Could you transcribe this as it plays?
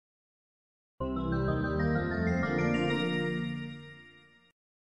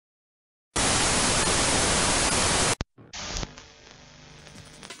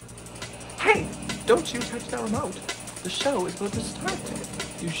Don't you touch that remote. The show is about to start.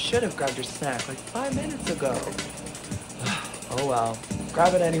 You should have grabbed your snack like 5 minutes ago. Oh well.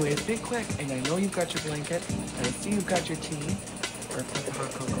 Grab it anyways. Be quick. And I know you've got your blanket. And I see you've got your tea. Or a cup of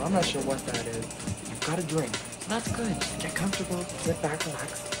hot cocoa. I'm not sure what that is. You've got a drink. So that's good. Just get comfortable, sit back,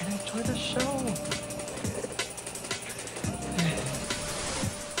 relax, and enjoy the show.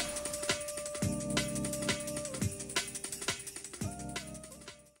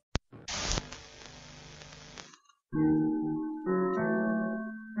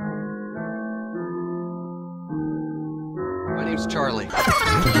 My name's Charlie.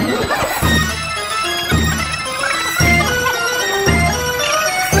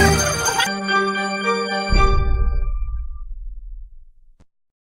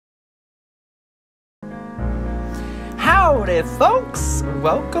 Howdy, folks!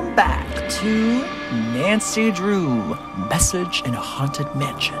 Welcome back to Nancy Drew, Message in a Haunted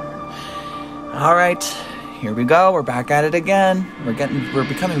Mansion. All right, here we go. We're back at it again. We're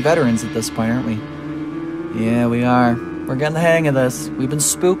becoming veterans at this point, aren't we? Yeah, we are. We're getting the hang of this. We've been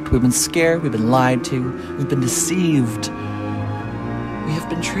spooked, we've been scared, we've been lied to, we've been deceived. We have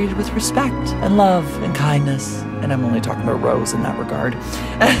been treated with respect and love and kindness. And I'm only talking about Rose in that regard.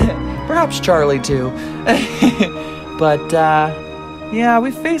 Perhaps Charlie, too. But, yeah,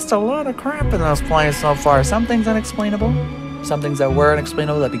 we've faced a lot of crap in this place so far. Some things unexplainable, some things that were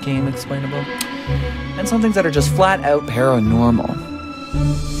unexplainable that became explainable, and some things that are just flat out paranormal.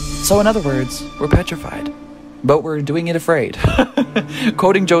 So in other words, we're petrified, but we're doing it afraid.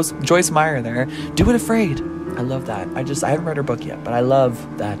 Quoting Joyce Meyer there, do it afraid. I love that. I haven't read her book yet, but I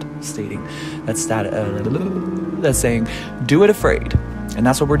love that saying, do it afraid. And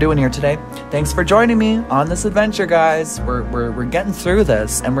that's what we're doing here today. Thanks for joining me on this adventure, guys. We're getting through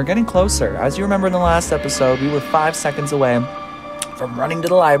this, and we're getting closer. As you remember in the last episode, we were 5 seconds away from running to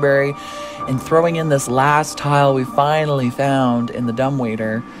the library and throwing in this last tile we finally found in the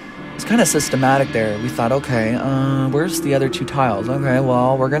dumbwaiter. It's kind of systematic there. We thought, okay, where's the other 2 tiles? Okay,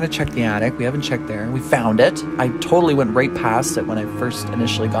 well, we're going to check the attic. We haven't checked there. We found it. I totally went right past it when I first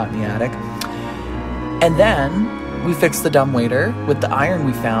initially got in the attic. And then we fixed the dumbwaiter with the iron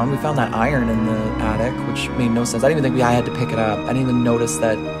we found. We found that iron in the attic, which made no sense. I didn't even think I had to pick it up. I didn't even notice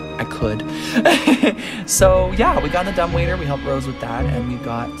that I could. So, yeah, we got in the dumbwaiter. We helped Rose with that, and we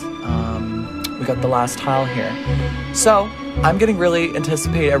got the last tile here. So I'm getting really anxious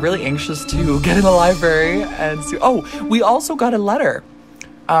to get in the library and see. Oh, we also got a letter.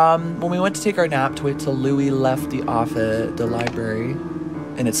 When we went to take our nap to wait till Louis left the library,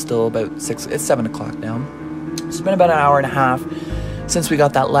 and it's still about 7 o'clock now. So it's been about an hour and a half since we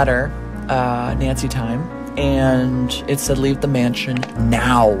got that letter, Nancy time, and it said leave the mansion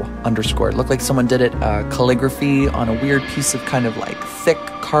now, _. It looked like someone did it calligraphy on a weird piece of kind of like thick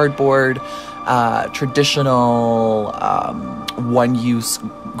cardboard, traditional one-use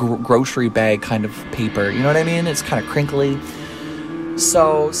grocery bag kind of paper. You know what I mean? It's kind of crinkly.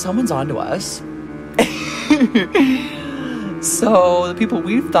 So someone's onto us. So the people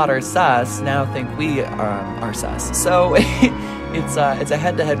we thought are sus now think we are sus. So it's a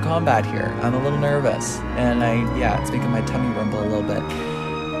head-to-head combat here. I'm a little nervous, and it's making my tummy rumble a little bit.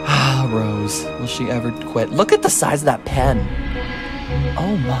 Ah, Rose, will she ever quit? Look at the size of that pen.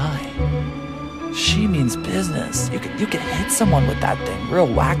 Oh my. She means business. You could hit someone with that thing,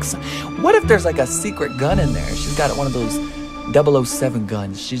 real wax. What if there's like a secret gun in there? She's got one of those 007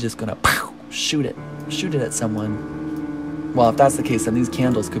 guns. She's just gonna shoot it at someone. Well, if that's the case, then these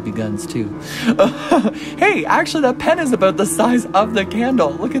candles could be guns too. Hey, actually that pen is about the size of the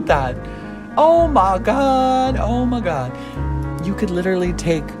candle. Look at that. Oh my god. Oh my god. You could literally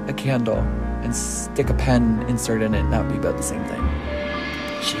take a candle and stick a pen insert in it, and that would be about the same thing.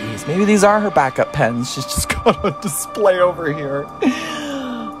 Jeez, maybe these are her backup pens. She's just got on display over here.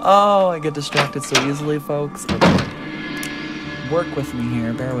 Oh, I get distracted so easily, folks. Okay. Work with me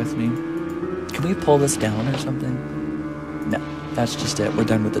here. Bear with me. Can we pull this down or something? No, that's just it. We're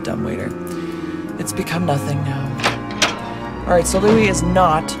done with the dumbwaiter. It's become nothing now. All right, so Louis is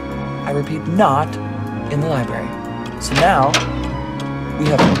not, I repeat, not in the library. So now we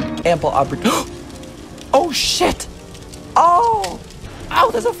have ample opportunity. Oh, shit. Oh,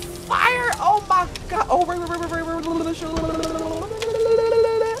 there's a fire. Oh, my God. Oh, right. I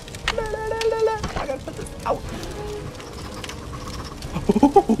gotta put this out.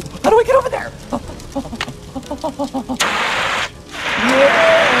 How do I get over there? Yeah!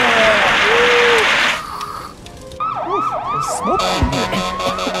 There's smoke in here.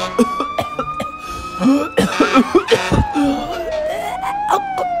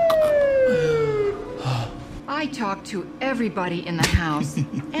 I talk to everybody in the house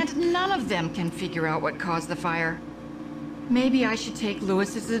and And none of them can figure out what caused the fire. Maybe I should take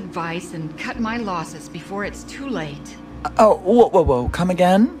Lewis's advice and cut my losses before it's too late. Oh, whoa. Come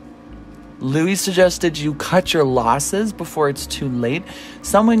again? Louis suggested you cut your losses before it's too late.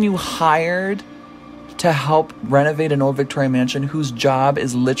 Someone you hired to help renovate an old Victorian mansion whose job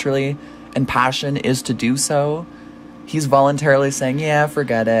is literally and passion is to do so. He's voluntarily saying, yeah,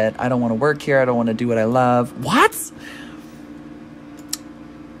 forget it. I don't want to work here. I don't want to do what I love. What?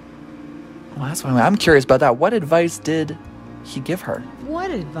 Well, that's why I'm curious about that. What advice did he give her?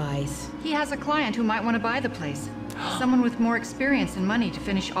 What advice? He has a client who might want to buy the place. Someone with more experience and money to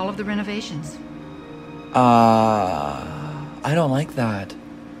finish all of the renovations. I don't like that.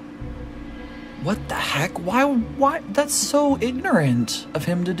 What the heck? Why? That's so ignorant of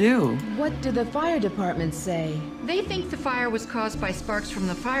him to do. What did the fire department say? They think the fire was caused by sparks from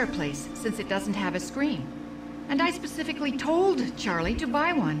the fireplace, since it doesn't have a screen. And I specifically told Charlie to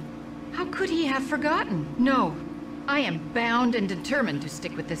buy one. How could he have forgotten? No, I am bound and determined to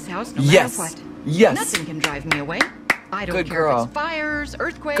stick with this house no matter what. Yes. Nothing can drive me away. I don't Good care girl. if it's fires,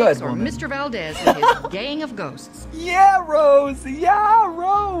 earthquakes, Good or woman. Mr. Valdez and his gang of ghosts. Yeah, Rose. Yeah,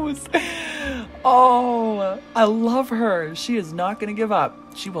 Rose. Oh, I love her. She is not going to give up.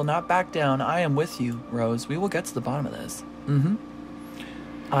 She will not back down. I am with you, Rose. We will get to the bottom of this.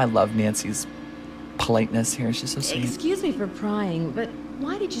 I love Nancy's politeness here. She's so sweet. Excuse me for prying, but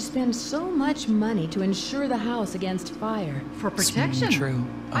why did you spend so much money to insure the house against fire? For protection. True.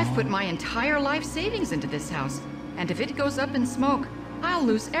 I've put my entire life savings into this house. And if it goes up in smoke, I'll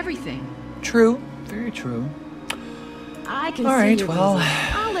lose everything. True. Very true. I can All see right, your well, reason.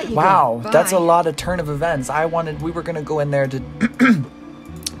 I'll let you wow, go. that's a Bye. lot of turn of events. We were going to go in there to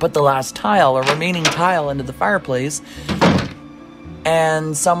put the last tile, or remaining tile, into the fireplace,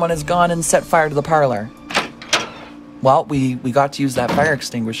 and someone has gone and set fire to the parlor. Well, we got to use that fire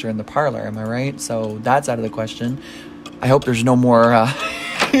extinguisher in the parlor, am I right? So that's out of the question. I hope there's no more,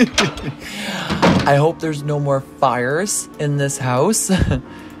 I hope there's no more fires in this house.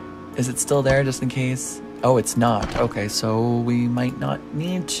 Is it still there just in case? Oh, it's not. Okay, so we might not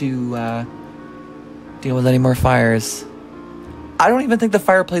need to deal with any more fires. I don't even think the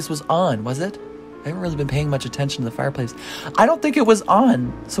fireplace was on, was it? I haven't really been paying much attention to the fireplace. I don't think it was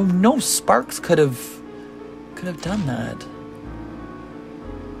on, so no sparks could have done that.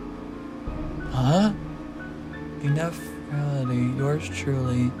 Huh? Enough reality. Yours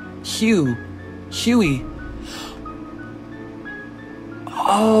truly. Huey.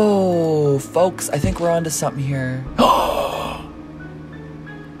 Oh, folks, I think we're onto something here.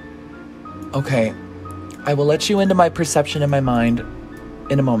 Okay. I will let you into my perception in my mind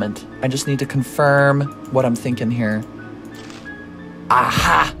in a moment. I just need to confirm what I'm thinking here.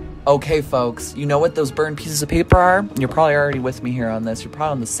 Aha! Okay, folks, you know what those burned pieces of paper are? You're probably already with me here on this. You're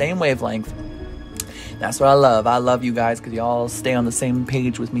probably on the same wavelength. That's what I love. I love you guys because you all stay on the same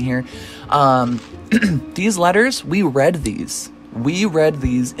page with me here. These letters, we read these. We read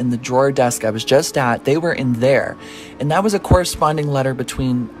these in the drawer desk I was just at. They were in there. And that was a corresponding letter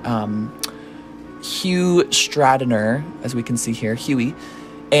between Hugh Stradiner, as we can see here, Huey,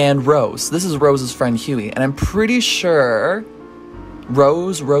 and Rose. This is Rose's friend Huey. And I'm pretty sure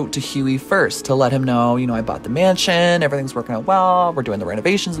Rose wrote to Huey first to let him know, I bought the mansion, everything's working out well, we're doing the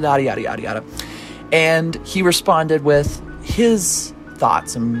renovations, yada, yada, yada, yada. And he responded with his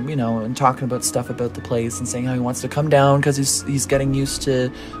thoughts and, and talking about stuff about the place and saying how he wants to come down because he's getting used to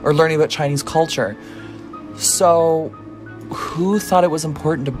or learning about Chinese culture. So who thought it was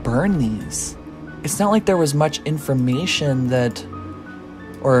important to burn these? It's not like there was much information that,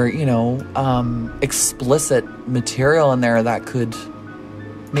 or, explicit material in there that could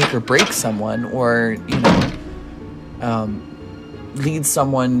make or break someone or, lead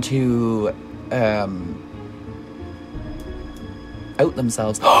someone to out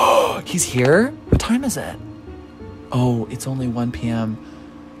themselves. He's here? What time is it? Oh, it's only 1 p.m.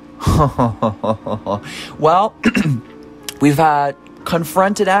 Well, we've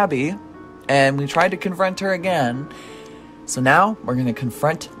confronted Abby, and we tried to confront her again. So now we're going to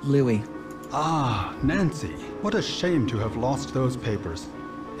confront Louis. Ah, Nancy, what a shame to have lost those papers.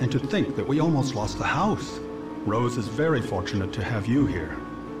 And to think that we almost lost the house. Rose is very fortunate to have you here.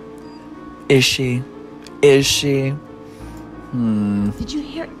 Is she? Is she? Did you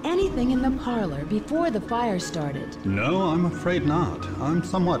hear anything in the parlor before the fire started? No, I'm afraid not. I'm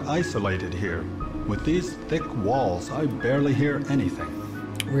somewhat isolated here. With these thick walls, I barely hear anything.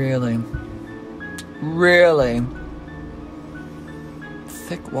 Really? Really?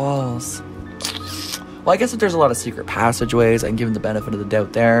 Thick walls. Well, I guess if there's a lot of secret passageways, I can give him the benefit of the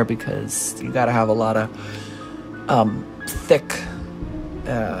doubt there because you gotta have a lot of thick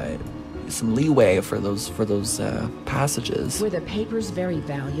some leeway for those passages. Were the papers very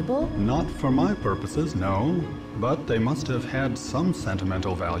valuable? Not for my purposes, no. But they must have had some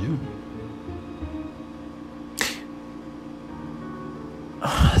sentimental value.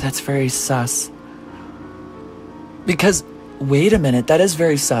 That's very sus. Because, wait a minute, that is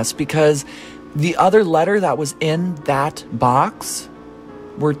very sus, because the other letter that was in that box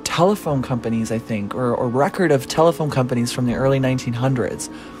were telephone companies, I think, or record of telephone companies from the early 1900s.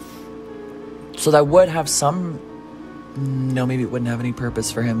 So that would have some... No, maybe it wouldn't have any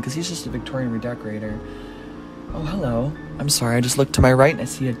purpose for him, because he's just a Victorian redecorator. Oh, hello. I'm sorry, I just looked to my right and I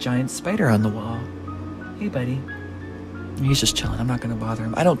see a giant spider on the wall. Hey, buddy. He's just chilling. I'm not going to bother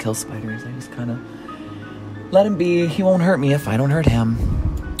him. I don't kill spiders. I just kind of let him be. He won't hurt me if I don't hurt him.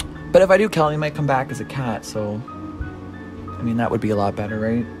 But if I do kill him, he might come back as a cat, so... I mean, that would be a lot better,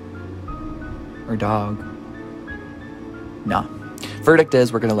 right? Or dog. No. Verdict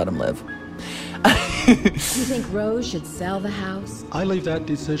is, we're going to let him live. Do you think Rose should sell the house? I leave that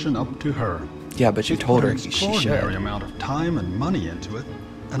decision up to her. Yeah, but you told her she She's put an extraordinary should. amount of time and money into it,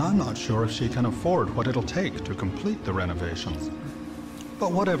 and I'm not sure if she can afford what it'll take to complete the renovations.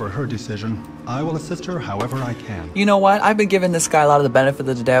 But whatever her decision, I will assist her however I can. You know what? I've been giving this guy a lot of the benefit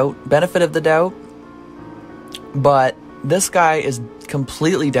of the doubt. But this guy is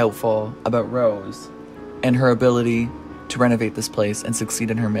completely doubtful about Rose and her ability to renovate this place and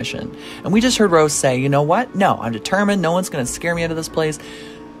succeed in her mission. And we just heard Rose say, you know what? No, I'm determined. No one's going to scare me out of this place.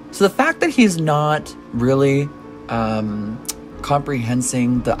 So the fact that he's not really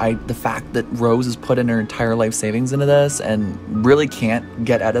comprehending the fact that Rose has put in her entire life savings into this and really can't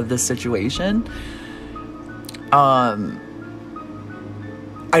get out of this situation, I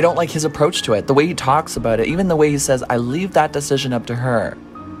don't like his approach to it. The way he talks about it, even the way he says, I leave that decision up to her.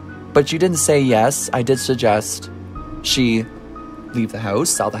 But you didn't say yes. I did suggest she leave the house,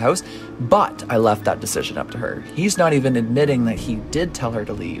 sell the house, but I left that decision up to her. He's not even admitting that he did tell her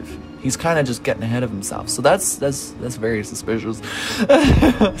to leave. He's kind of just getting ahead of himself. So that's very suspicious.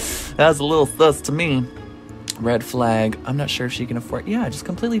 That's a little sus to me. Red flag. I'm not sure if she can afford... Yeah, just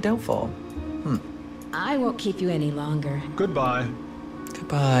completely doubtful. I won't keep you any longer. Goodbye.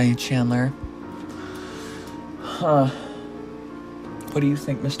 Goodbye, Chandler. Huh. What do you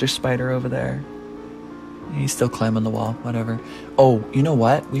think, Mr. Spider over there? He's still climbing the wall. Whatever. Oh, you know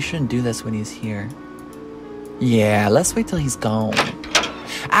what? We shouldn't do this when he's here. Yeah, let's wait till he's gone.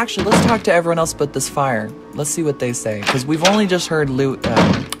 Actually, let's talk to everyone else but this fire. Let's see what they say. Because we've only just heard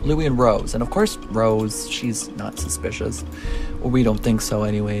Louie and Rose. And of course, Rose, she's not suspicious. Well, we don't think so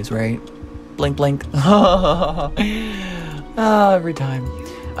anyways, right? Blink, blink. Every time.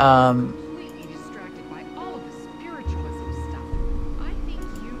 Completely distracted by all of the spiritualism stuff. I think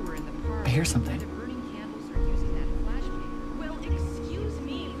you were in the park. I hear something. Either burning candles or using that flash paper. Well, excuse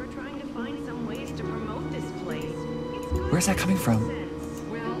me for trying to find some ways to promote this place. It's good Where's that coming from? sense.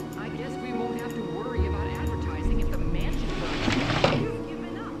 Well, I guess we won't have to worry about advertising if the mansion burns. You've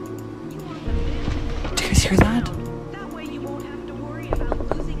given up. You want the mansion. Do you guys hear that? That way you won't have to worry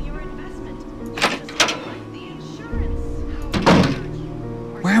about losing your investment. You just collect the insurance.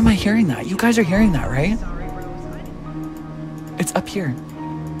 Where am I hearing that? You guys are hearing that, right? Sorry, Rose. It's up here.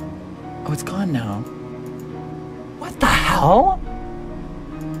 Oh, it's gone now. What the hell?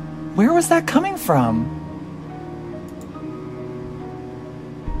 Where was that coming from?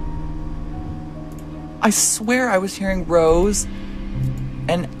 I swear I was hearing Rose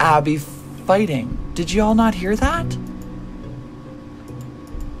and Abby fighting. Did you all not hear that?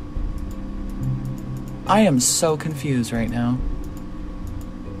 I am so confused right now.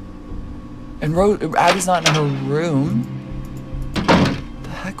 And Abby's not in her room. The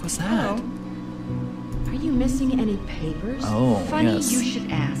heck was that? Are you missing any papers? Oh, Funny yes. you should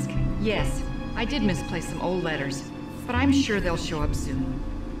ask. Yes, I did misplace some old letters, but I'm sure they'll show up soon.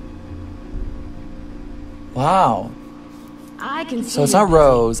 Wow. I can see. So it's you're not busy.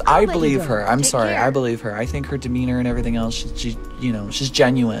 Rose. I'll I let you believe go. her. I'm Take sorry. care. I believe her. I think her demeanor and everything else, she's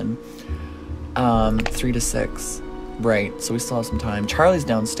genuine. 3 to 6. Right. So we still have some time. Charlie's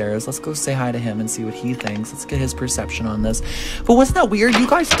downstairs. Let's go say hi to him and see what he thinks. Let's get his perception on this. But wasn't that weird? You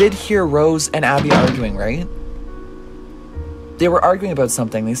guys did hear Rose and Abby arguing, right? They were arguing about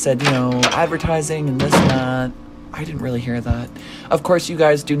something. They said, advertising and this and that. I didn't really hear that. Of course, you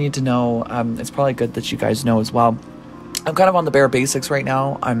guys do need to know. It's probably good that you guys know as well. I'm kind of on the bare basics right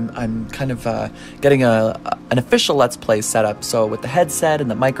now. I'm kind of getting an official Let's Play set up. So with the headset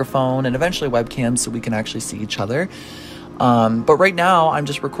and the microphone and eventually webcam so we can actually see each other. But right now, I'm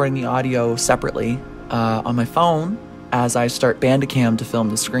just recording the audio separately on my phone as I start Bandicam to film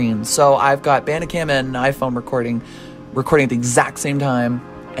the screen. So I've got Bandicam and iPhone recording recording at the exact same time,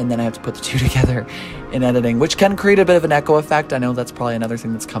 and then I have to put the two together in editing, which can create a bit of an echo effect. I know that's probably another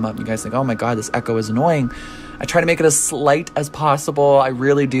thing that's come up. You guys think, oh my god, this echo is annoying. I try to make it as slight as possible. I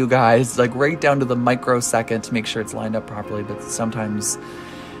really do, guys. Like, right down to the microsecond to make sure it's lined up properly, but sometimes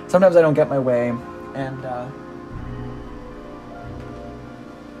I don't get my way. And,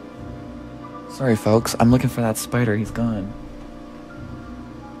 sorry, folks. I'm looking for that spider. He's gone.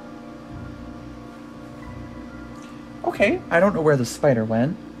 Okay, I don't know where the spider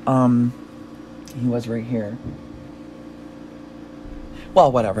went. He was right here. Well,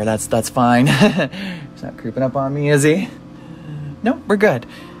 whatever, that's fine. He's not creeping up on me, is he? No, we're good.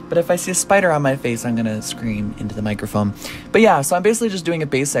 But if I see a spider on my face, I'm gonna scream into the microphone. But yeah, so I'm basically just doing a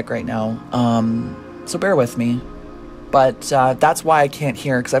basic right now. So bear with me. But that's why I can't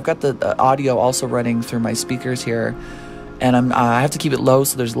hear, because I've got the audio also running through my speakers here. And I have to keep it low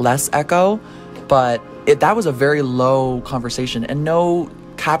so there's less echo. But that was a very low conversation, and no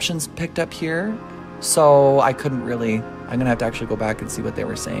captions picked up here, so I couldn't really. I'm gonna have to actually go back and see what they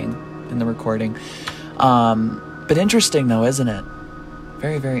were saying in the recording. But interesting though, isn't it?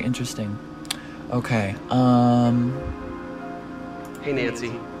 Very, very interesting. Okay. Hey,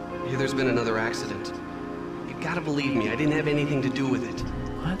 Nancy. Hey, there's been another accident. You gotta believe me, I didn't have anything to do with it.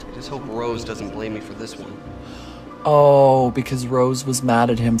 What? I just hope Rose doesn't blame me for this one. Oh, because Rose was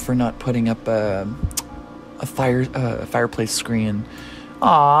mad at him for not putting up a fireplace screen.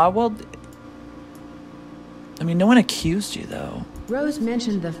 Aw, well, I mean, no one accused you, though. Rose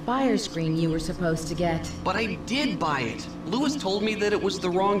mentioned the fire screen you were supposed to get. But I did buy it. Lewis told me that it was the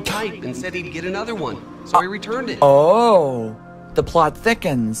wrong type and said he'd get another one, so I returned it. Oh, the plot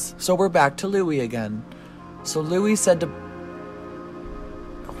thickens. So we're back to Louis again. So Louis said to...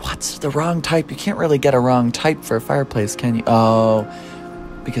 What's the wrong type? You can't really get a wrong type for a fireplace, can you? Oh,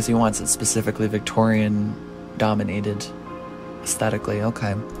 because he wants it specifically Victorian-dominated aesthetically.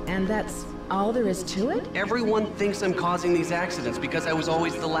 Okay. And that's all there is to it? Everyone thinks I'm causing these accidents because I was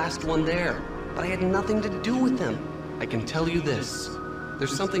always the last one there. But I had nothing to do with them. I can tell you this.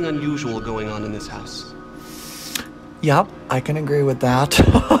 There's something unusual going on in this house. Yep, I can agree with that.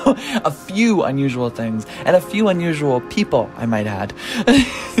 A few unusual things. And a few unusual people, I might add.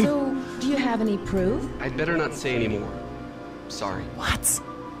 So, do you have any proof? I'd better not say any more. Sorry. What?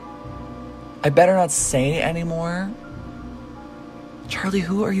 I better not say anymore? Charlie,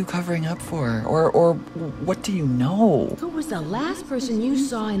 who are you covering up for? Or what do you know? Who was the last person you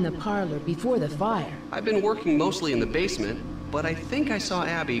saw in the parlor before the fire? I've been working mostly in the basement, but I think I saw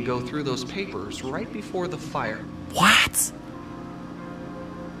Abby go through those papers right before the fire. What?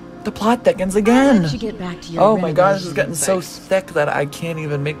 The plot thickens again. I'll let you get back to your oh my god, this is renovation. getting so thick that I can't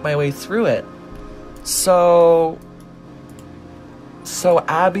even make my way through it. So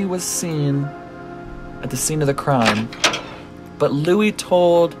Abby was seen at the scene of the crime, but Louis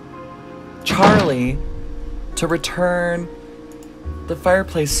told Charlie to return the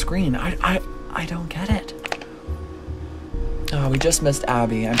fireplace screen. I don't get it. Oh, we just missed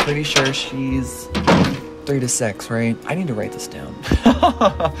Abby. I'm pretty sure she's 3 to 6, right? I need to write this down.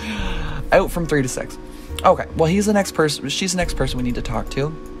 Out from 3 to 6. Okay, well, he's the next person. She's the next person we need to talk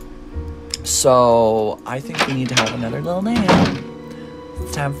to. So I think we need to have another little nap.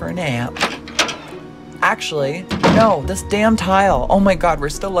 It's time for a nap. Actually, no, this damn tile. Oh my god, we're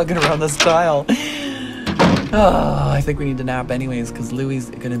still looking around this tile. Oh, I think we need to nap anyways, because Louis is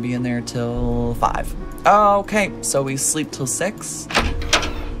going to be in there till 5. Okay, so we sleep till 6.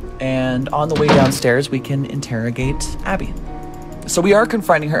 And on the way downstairs, we can interrogate Abby. So we are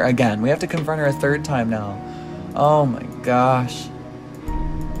confronting her again. We have to confront her a 3rd time now. Oh my gosh.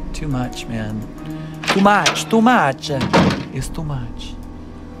 Too much, man. Too much. It's too much.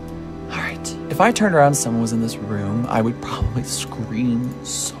 Alright. If I turned around and someone was in this room, I would probably scream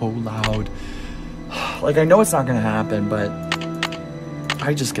so loud. Like, I know it's not gonna happen, but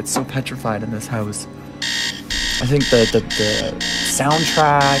I just get so petrified in this house. I think the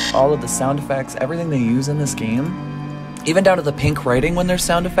soundtrack, all of the sound effects, everything they use in this game, even down to the pink writing when there's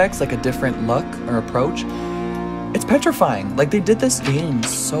sound effects, like a different look or approach, it's petrifying. Like, they did this game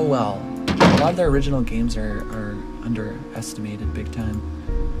so well. A lot of their original games are underestimated big time.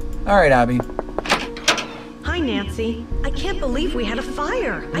 Alright, Abby. Hi, Nancy. I can't believe we had a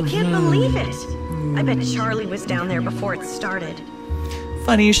fire. I can't believe it. I bet Charlie was down there before it started.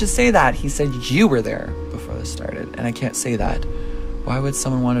 Funny you should say that. He said you were there before this started, and I can't say that. Why would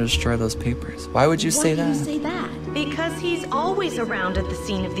someone want to destroy those papers? Why would you say that? Why do you say that? Because he's always around at the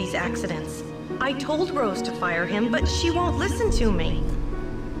scene of these accidents. I told Rose to fire him, but she won't listen to me.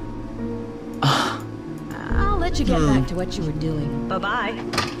 I'll let you get back to what you were doing. Bye-bye.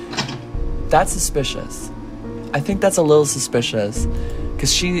 That's suspicious. I think that's a little suspicious,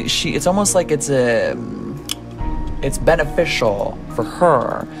 because she it's almost like it's beneficial for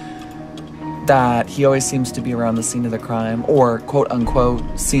her that he always seems to be around the scene of the crime, or quote unquote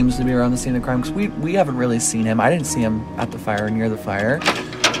seems to be around the scene of the crime, because we haven't really seen him. I didn't see him at the fire, near the fire.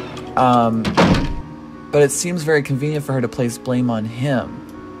 But it seems very convenient for her to place blame on him,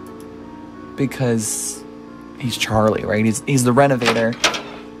 because he's Charlie, right? He's the renovator.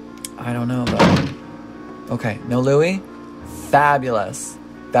 I don't know, though. Okay, no Louis? Fabulous.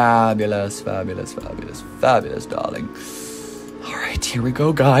 Fabulous, fabulous, fabulous, fabulous, darling. All right, here we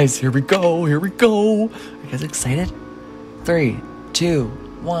go, guys. Here we go, here we go. Are you guys excited? 3, 2,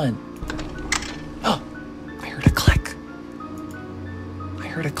 1. Oh, I heard a click. I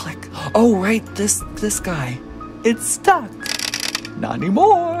heard a click. Oh, right, this guy. It's stuck. Not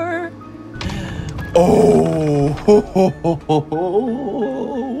anymore. Oh.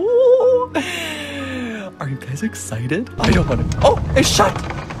 Are you guys excited? I don't want to. Oh, it's shut.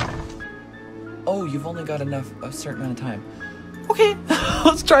 Oh, you've only got a certain amount of time. Okay,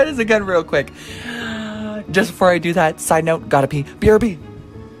 let's try this again real quick. Just before I do that, side note, gotta pee. BRB.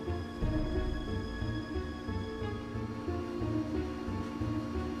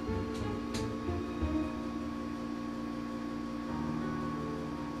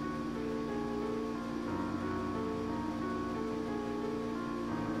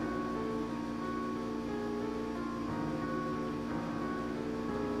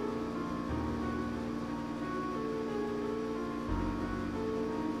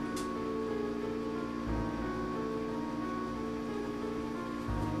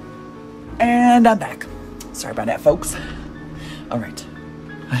 And I'm back. Sorry about that, folks. All right.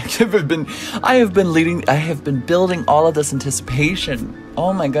 I have been building all of this anticipation.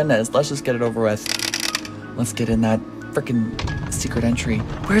 Oh my goodness. Let's just get it over with. Let's get in that freaking secret entry.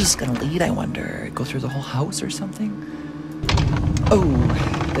 Where's this gonna lead, I wonder? Go through the whole house or something? Oh,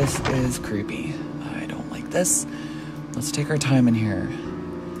 this is creepy. I don't like this. Let's take our time in here.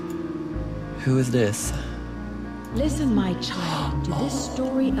 Who is this? Listen, my child, to this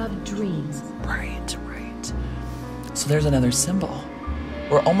story of dreams. Right, right. So there's another symbol.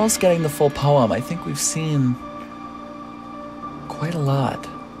 We're almost getting the full poem. I think we've seen quite a lot.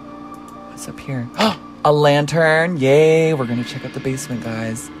 What's up here? A lantern! Yay! We're gonna check out the basement,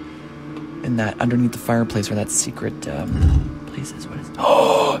 guys. In that, underneath the fireplace, where that secret place is. What is it?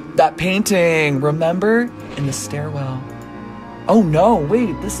 Oh! That painting! Remember? In the stairwell. Oh no,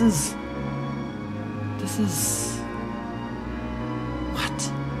 wait, this is...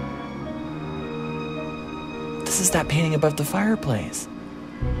 What? This is that painting above the fireplace.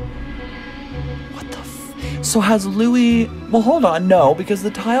 What the So has Louis... Well, hold on, no, because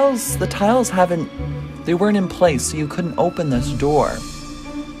the tiles haven't... They weren't in place, so you couldn't open this door.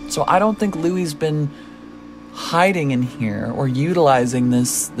 So I don't think Louis's been hiding in here or utilizing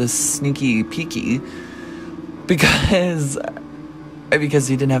this sneaky peeky because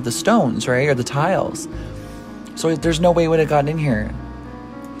he didn't have the stones, right? Or the tiles. So there's no way he would have gotten in here.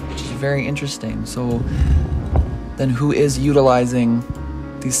 Which is very interesting. So then who is utilizing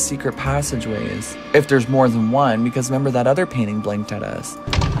these secret passageways? If there's more than one, because remember that other painting blinked at us.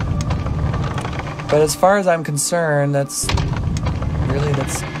 But as far as I'm concerned, that's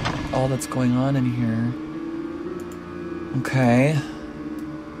all that's going on in here. Okay.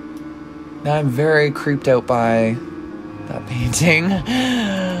 Now I'm very creeped out by that painting.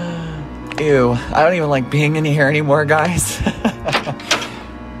 Ew, I don't even like being in here anymore, guys.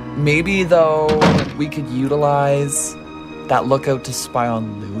 Maybe, though, we could utilize that lookout to spy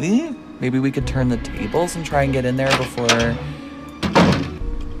on Louis? Maybe we could turn the tables and try and get in there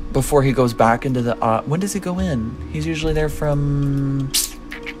before he goes back into the... when does he go in? He's usually there from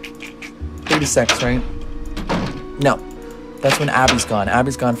 3 to 6, right? No, that's when Abby's gone.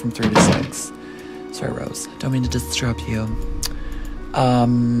 Abby's gone from 3 to 6. Sorry, Rose. Don't mean to disrupt you.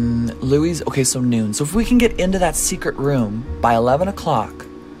 Louis... Okay, so noon. So if we can get into that secret room by 11 o'clock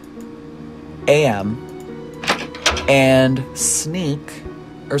a.m. and sneak...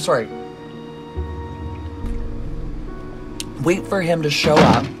 Or, sorry. Wait for him to show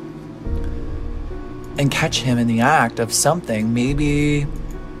up and catch him in the act of something. Maybe...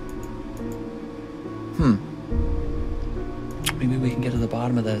 Maybe we can get to the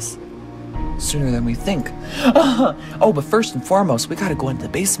bottom of this sooner than we think. Oh, but first and foremost, we gotta go into the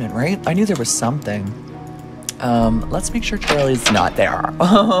basement, right? I knew there was something. Let's make sure Charlie's not there.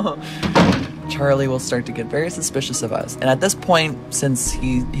 Charlie will start to get very suspicious of us. And at this point, since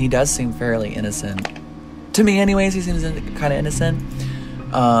he does seem fairly innocent, to me anyways, he seems kind of innocent.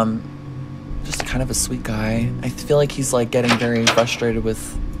 Just kind of a sweet guy. I feel like he's like getting very frustrated with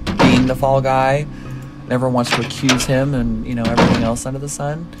being the fall guy. And everyone wants to accuse him and, you know, everything else under the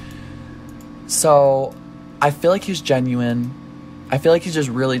sun. So I feel like he's genuine. I feel like he's just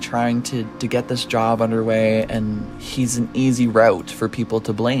really trying to get this job underway, and he's an easy route for people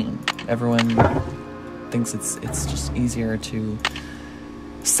to blame. Everyone thinks it's just easier to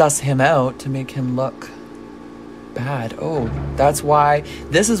suss him out to make him look bad. Oh,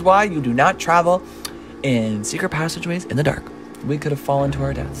 this is why you do not travel in secret passageways in the dark. We could have fallen to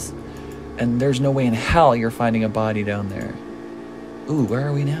our deaths. And there's no way in hell you're finding a body down there. Ooh, where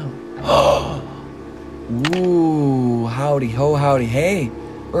are we now? Ooh, howdy ho, howdy hey.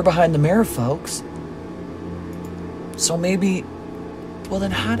 We're behind the mirror, folks. So maybe, well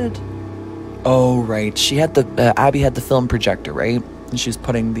then how did, oh right, she had Abby had the film projector, right? And she was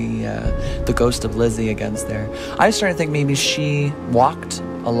putting the ghost of Lizzie against there. I was starting to think maybe she walked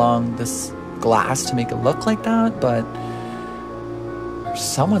along this glass to make it look like that, but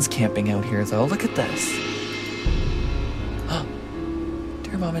someone's camping out here though. Look at this.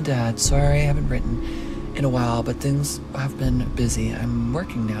 Dear Mom and Dad, sorry I haven't written in a while, but things have been busy. I'm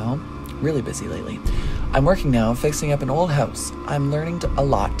working now, really busy lately. I'm working now, fixing up an old house. I'm learning a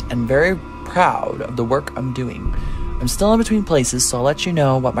lot and very proud of the work I'm doing. I'm still in between places, so I'll let you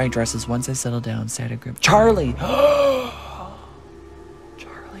know what my address is once I settle down. Santa Group. Charlie!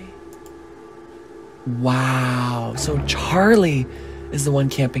 Charlie. Wow. So Charlie is the one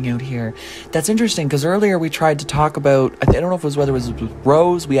camping out here. That's interesting, because earlier we tried to talk about, I don't know if it was whether it was with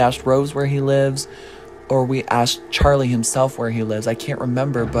Rose, we asked Rose where he lives, or we asked Charlie himself where he lives. I can't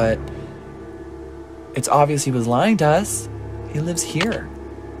remember, but it's obvious he was lying to us. He lives here.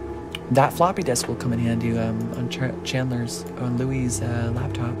 That floppy disk will come in handy on Louis'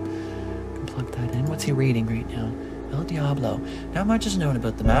 laptop. Can plug that in. What's he reading right now? El Diablo. Not much is known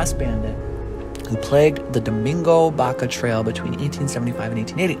about the masked bandit who plagued the Domingo Baca Trail between 1875 and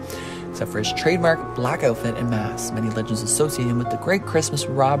 1880, except for his trademark black outfit and mask. Many legends associate him with the Great Christmas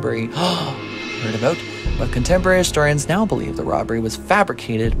Robbery heard about, but contemporary historians now believe the robbery was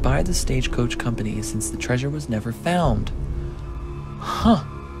fabricated by the Stagecoach Company since the treasure was never found. Huh.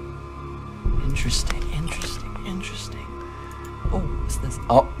 Interesting. Oh, what's this?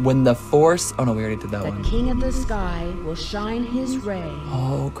 Oh, when the force... Oh, no, we already did that one. The king of the sky will shine his ray.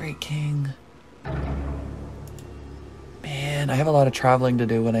 Oh, great king. Man, I have a lot of traveling to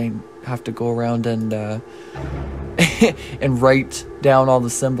do when I have to go around and and write down all the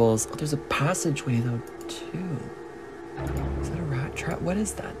symbols. Oh, there's a passageway, though, too. Is that a rat trap? What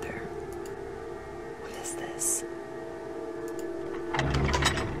is that there? What is this?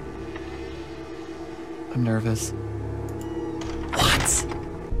 I'm nervous.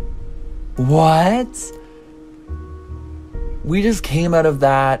 What? We just came out of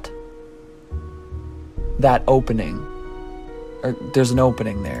that opening. Or there's an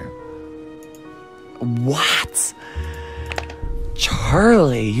opening there. What?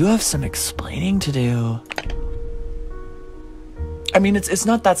 Charlie, you have some explaining to do. I mean, it's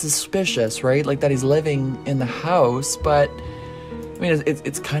not that suspicious, right? Like that he's living in the house, but I mean,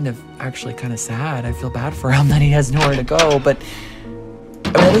 it's kind of actually kind of sad. I feel bad for him that he has nowhere to go, but I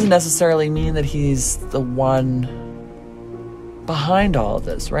mean, that doesn't necessarily mean that he's the one behind all of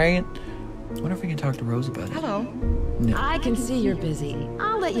this, right? I wonder if we can talk to Rose about it. Hello. No. I can see you're busy.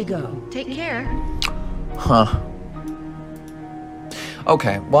 I'll let you go. Take care. Huh.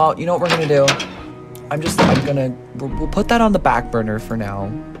 Okay, well, you know what we're gonna do? We'll put that on the back burner for now,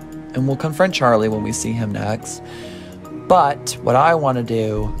 and we'll confront Charlie when we see him next. But what I want to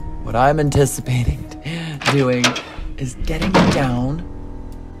do, what I'm anticipating doing, is getting down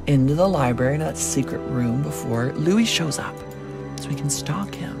into the library, in that secret room, before Louis shows up, so we can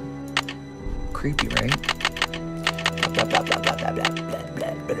stalk him. Creepy, right?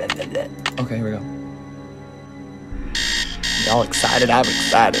 Okay, here we go. Y'all excited? I'm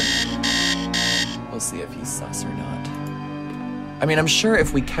excited. We'll see if he's sus or not. I mean, I'm sure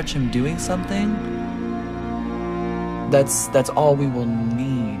if we catch him doing something, that's all we will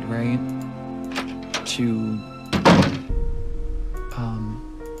need, right? To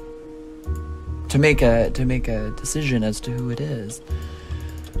make a decision as to who it is.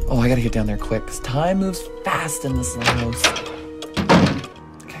 Oh, I gotta get down there quick, because time moves fast in this little house.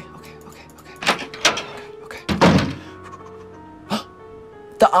 Okay.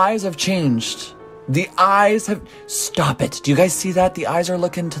 The eyes have changed. The eyes have... Stop it. Do you guys see that? The eyes are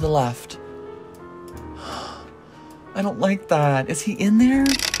looking to the left. I don't like that. Is he in there?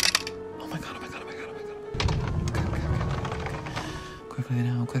 Oh my god.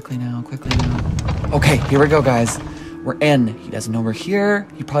 Quickly now. Okay, here we go, guys. We're in. He doesn't know we're here.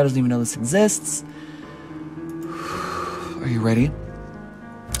 He probably doesn't even know this exists. Are you ready?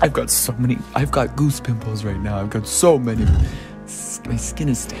 I've got so many. I've got goose pimples right now. I've got so many. My skin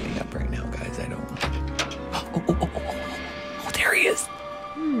is standing up right now, guys. I don't. Oh, there he is.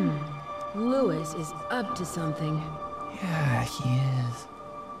 Lewis is up to something. Yeah, he is.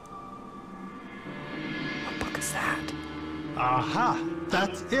 What book is that? Aha!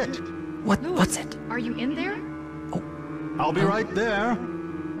 That's it! What's it? Are you in there? I'll be right there.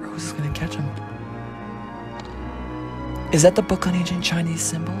 Rose is gonna catch him. Is that the book on ancient Chinese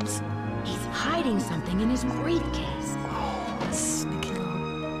symbols? He's hiding something in his briefcase. Oh, this sneaky little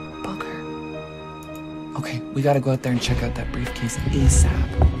bugger. Okay, we gotta go out there and check out that briefcase ASAP.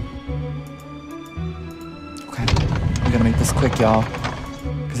 Okay, we gotta make this quick, y'all.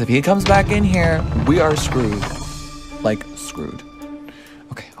 Because if he comes back in here, we are screwed. Like, screwed.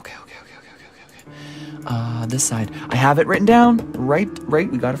 Okay. This side. I have it written down. Right.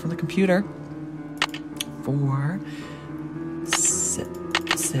 We got it from the computer. 4, 6,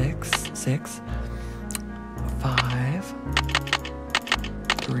 5,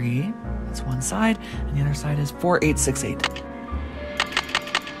 3. That's one side. And the other side is 4, 8, 6, 8.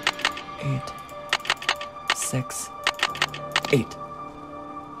 8, 6, 8.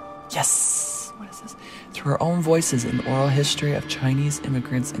 Yes! What is this? Through our own voices in the oral history of Chinese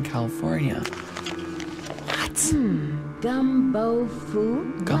immigrants in California. What? Gumbo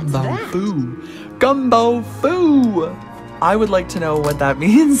Foo? What's Gumbo that? Foo. Gumbo Foo! I would like to know what that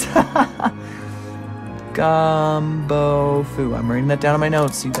means. Gumbo Foo. I'm writing that down in my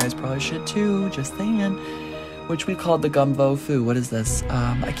notes. You guys probably should too. Just saying. Which we called the Gumbo Foo. What is this?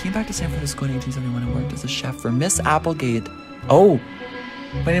 I came back to San Francisco in 1871 and worked as a chef for Miss Applegate. Oh!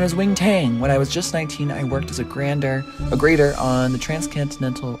 My name is Wing Tang. When I was just 19, I worked as a grader on the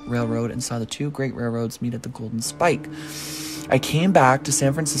Transcontinental Railroad and saw the two great railroads meet at the Golden Spike. I came back to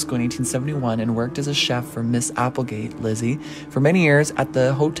San Francisco in 1871 and worked as a chef for Miss Applegate, Lizzie, for many years at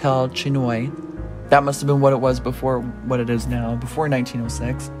the Hotel Chinoy. That must have been what it was before what it is now, before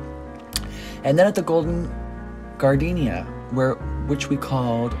 1906. And then at the Golden Gardenia, which we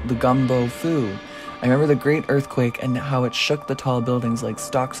called the Gumbo Foo. I remember the great earthquake and how it shook the tall buildings like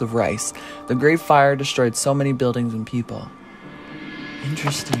stalks of rice. The great fire destroyed so many buildings and people.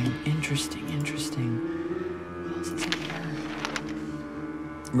 Interesting. What else is in here?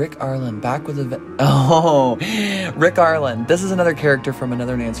 Rick Arlen, back with a... Rick Arlen. This is another character from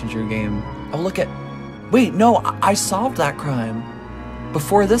another Nancy Drew game. Oh, look at... Wait, no, I solved that crime.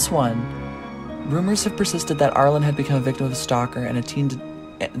 Before this one. Rumors have persisted that Arlen had become a victim of a stalker and a teen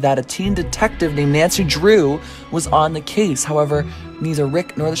detective named Nancy Drew was on the case. However, neither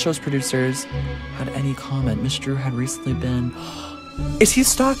Rick nor the show's producers had any comment. Miss Drew had recently been... Is he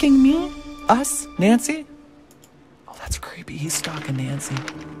stalking me? Us? Nancy? Oh, that's creepy. He's stalking Nancy.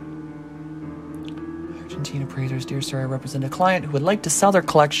 Argentine appraisers, dear sir, I represent a client who would like to sell their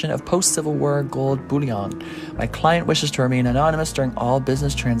collection of post-Civil War gold bullion. My client wishes to remain anonymous during all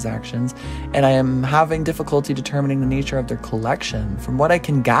business transactions, and I am having difficulty determining the nature of their collection. From what I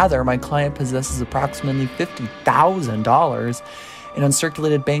can gather, my client possesses approximately $50,000 in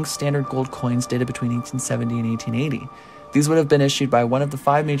uncirculated bank standard gold coins dated between 1870 and 1880. These would have been issued by one of the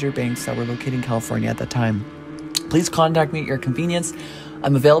 5 major banks that were located in California at that time. Please contact me at your convenience.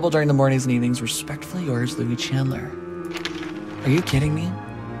 I'm available during the mornings and evenings. Respectfully yours, Louis Chandler. Are you kidding me?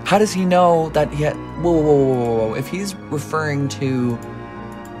 How does he know that he had... Whoa. If he's referring to...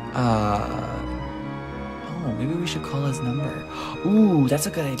 Oh, maybe we should call his number. Ooh, that's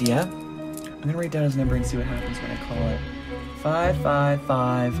a good idea. I'm going to write down his number and see what happens when I call it.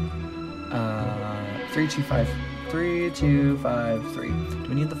 555... 325... 3253. Do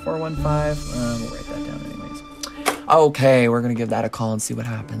we need the 415? We'll write that down anyways. Okay, we're gonna give that a call and see what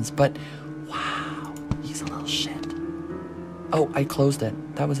happens. But wow, he's a little shit. Oh, I closed it.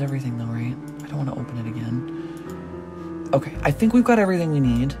 That was everything though, right? I don't want to open it again. Okay, I think we've got everything we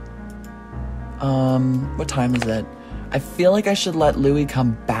need. What time is it? I feel like I should let Louis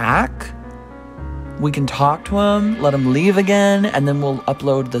come back. We can talk to him, let him leave again, and then we'll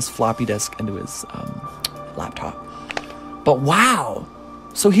upload this floppy disk into his laptop. But wow,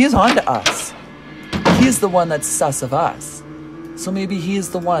 so he is on to us. He is the one that's sus of us. So maybe he is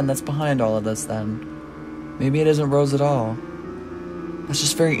the one that's behind all of this then. Maybe it isn't Rose at all. That's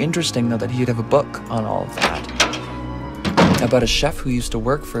just very interesting though that he'd have a book on all of that. About a chef who used to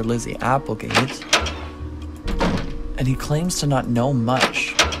work for Lizzie Applegate. And he claims to not know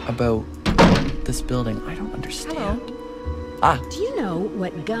much about this building. I don't understand. Hello. Do you know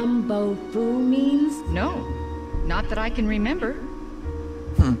what Gumbo Foo means? No, not that I can remember.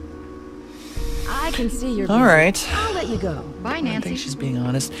 I can see you're busy. All right. I'll let you go. Bye, I Nancy. think she's being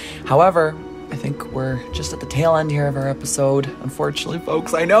honest. However, I think we're just at the tail end here of our episode. Unfortunately,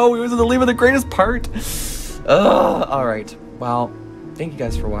 folks, I know we was the leave of the greatest part. All right. Well, thank you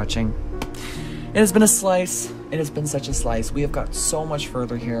guys for watching. It has been a slice. It has been such a slice. We have got so much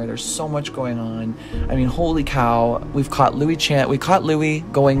further here. There's so much going on. I mean, holy cow. We've caught Louis We caught Louis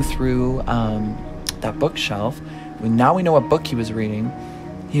going through that bookshelf. Now we know what book he was reading.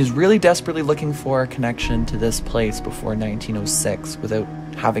 He was really desperately looking for a connection to this place before 1906 without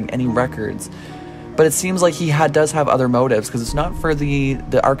having any records. But it seems like he does have other motives, because it's not for the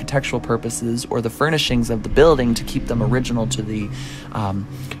architectural purposes or the furnishings of the building to keep them original to the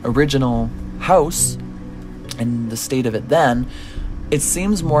original house and the state of it then. It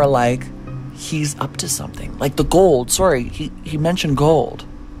seems more like he's up to something. Like the gold. Sorry, he mentioned gold.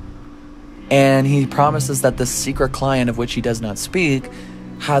 And he promises that this secret client, of which he does not speak,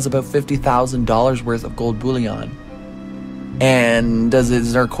 has about $50,000 worth of gold bullion. And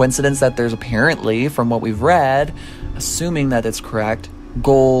is there a coincidence that there's apparently, from what we've read, assuming that it's correct,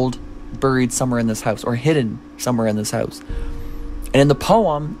 gold buried somewhere in this house, or hidden somewhere in this house? And in the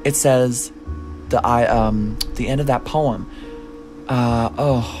poem, it says, the end of that poem,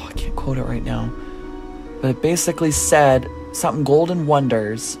 I can't quote it right now, but it basically said something golden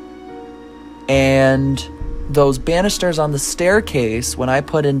wonders, and those banisters on the staircase, when I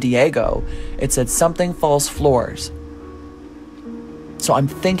put in Diego, it said something false floors. So I'm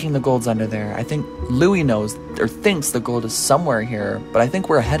thinking the gold's under there. I think Louis knows or thinks the gold is somewhere here, but I think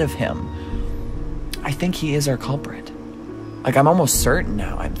we're ahead of him. I think he is our culprit. Like, I'm almost certain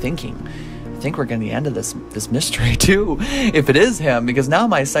now. I think we're getting the end of this mystery too, if it is him, because now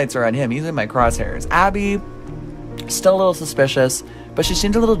my sights are on him. He's in my crosshairs. Abby, still a little suspicious, but she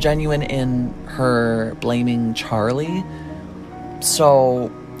seemed a little genuine in her blaming Charlie.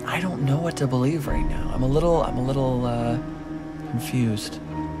 So I don't know what to believe right now. I'm a little confused.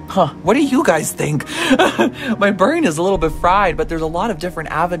 What do you guys think? My brain is a little bit fried, but there's a lot of different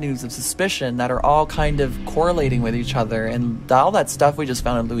avenues of suspicion that are all kind of correlating with each other, and all that stuff we just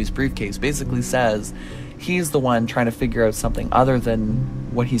found in Louis' briefcase basically says he's the one trying to figure out something other than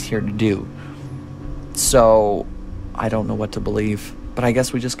what he's here to do. So I don't know what to believe, but I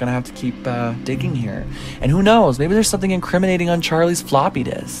guess we're just gonna have to keep digging here. And who knows, maybe there's something incriminating on Charlie's floppy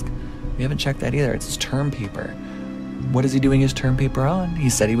disk. We haven't checked that either. It's his term paper. What is he doing his term paper on? He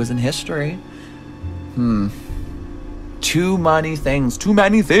said he was in history. Too many things.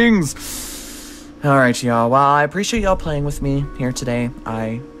 All right, y'all. Well, I appreciate y'all playing with me here today.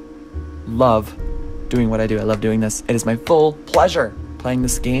 I love doing what I do. I love doing this. It is my full pleasure playing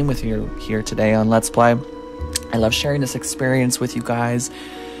this game with you here today on Let's Play. I love sharing this experience with you guys.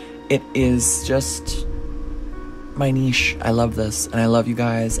 It is just my niche. I love this, and I love you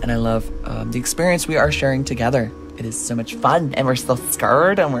guys, and I love the experience we are sharing together. It is so much fun, and we're still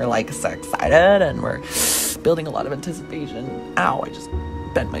scared, and we're like so excited, and we're building a lot of anticipation. Ow, I just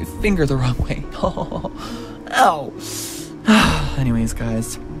bent my finger the wrong way. Ow. Anyways,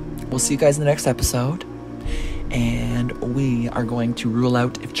 guys, we'll see you guys in the next episode, and we are going to rule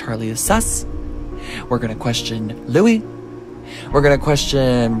out if Charlie is sus. We're going to question Louis. We're going to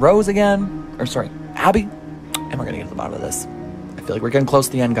question Rose again, or sorry, Abby, and we're going to get to the bottom of this. I feel like we're getting close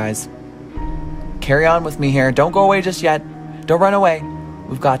to the end, guys. Carry on with me here. Don't go away just yet. Don't run away.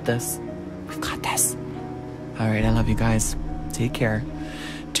 We've got this. We've got this. All right, I love you guys. Take care.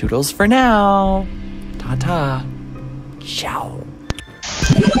 Toodles for now. Ta-ta. Ciao.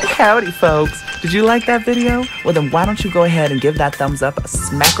 Howdy, folks. Did you like that video? Well, then why don't you go ahead and give that thumbs up a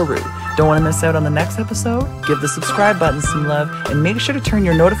smackaroo. Don't want to miss out on the next episode? Give the subscribe button some love, and make sure to turn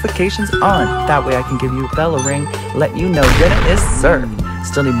your notifications on. That way I can give you a bell ring, let you know dinner is served.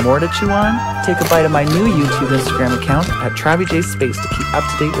 Still need more to chew on? Take a bite of my new YouTube Instagram account at TravyJsSpace to keep up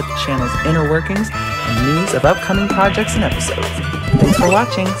to date with the channel's inner workings and news of upcoming projects and episodes. Thanks for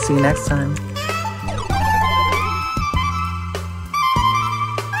watching. See you next time.